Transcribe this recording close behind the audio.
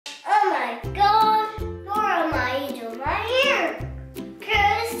god! Laura, my do my hair!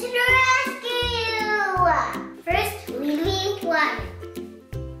 Curls to the rescue! First, we need one.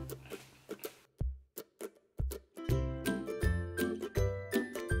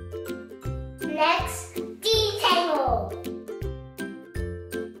 Next, detangle.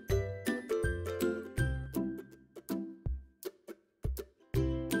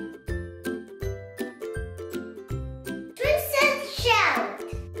 Twist and shout.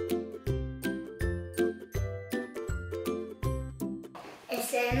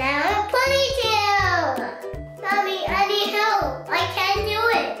 It's now a ponytail. Mommy, I need help. I can't do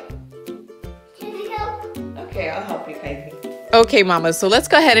it. Can you help? Okay, I'll help you, baby. Okay, mama, so let's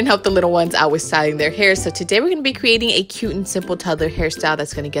go ahead and help the little ones out with styling their hair. So today we're going to be creating a cute and simple toddler hairstyle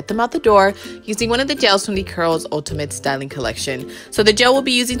that's going to get them out the door using one of the gels from the Curls Ultimate Styling Collection. So the gel we'll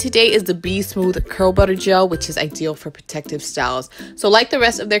be using today is the Be Smooth Curl Butter Gel, which is ideal for protective styles. So like the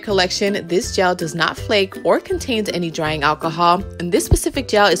rest of their collection, this gel does not flake or contains any drying alcohol. And this specific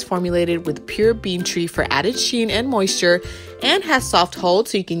gel is formulated with pure bean tree for added sheen and moisture and has soft hold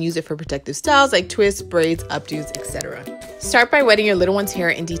so you can use it for protective styles like twists, braids, updos, etc. Start by wetting your little one's hair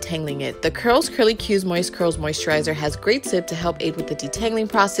and detangling it. The Curls Curly Q's Moist Curls Moisturizer has great slip to help aid with the detangling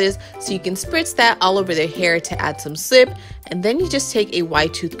process, so you can spritz that all over their hair to add some slip, and then you just take a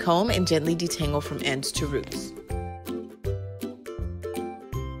wide tooth comb and gently detangle from ends to roots.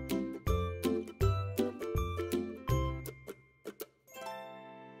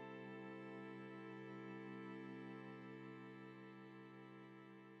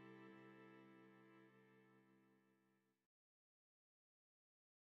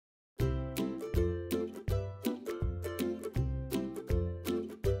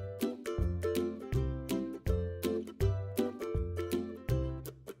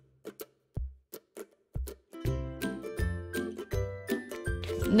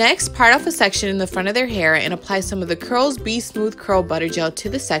 Next, part off a section in the front of their hair and apply some of the Curls Be Smooth Curl Butter Gel to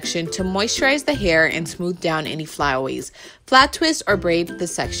the section to moisturize the hair and smooth down any flyaways. Flat twist or braid the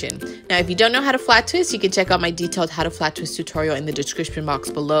section. Now, if you don't know how to flat twist, you can check out my detailed how to flat twist tutorial in the description box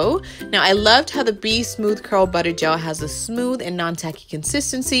below. Now, I loved how the Be Smooth Curl Butter Gel has a smooth and non-tacky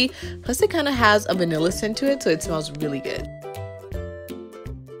consistency, plus it kind of has a vanilla scent to it, so it smells really good.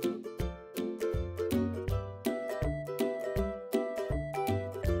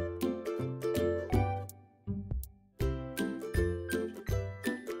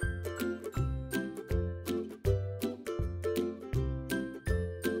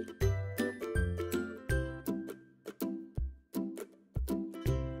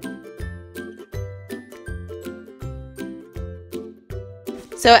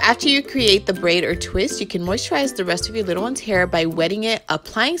 So after you create the braid or twist, you can moisturize the rest of your little one's hair by wetting it,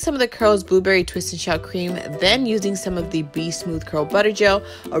 applying some of the Curls Blueberry Twist and Shout Cream, then using some of the Be Smooth Curl Butter Gel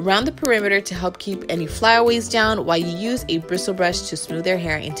around the perimeter to help keep any flyaways down while you use a bristle brush to smooth their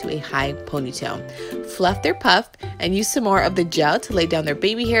hair into a high ponytail. Fluff their puff and use some more of the gel to lay down their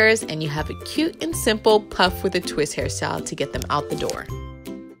baby hairs, and you have a cute and simple puff with a twist hairstyle to get them out the door.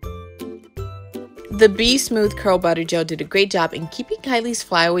 The Be Smooth Curl Butter Gel did a great job in keeping Kylie's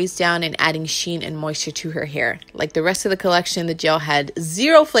flyaways down and adding sheen and moisture to her hair. Like the rest of the collection, the gel had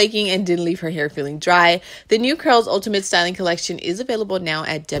zero flaking and didn't leave her hair feeling dry. The new Curls Ultimate Styling Collection is available now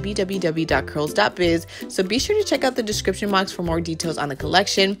at www.curls.biz, so be sure to check out the description box for more details on the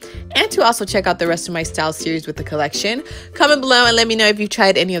collection and to also check out the rest of my style series with the collection. Comment below and let me know if you've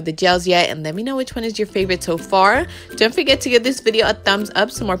tried any of the gels yet, and let me know which one is your favorite so far. Don't forget to give this video a thumbs up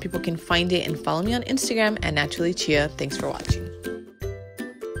so more people can find it, and follow me on Instagram at Naturally Chia. Thanks for watching.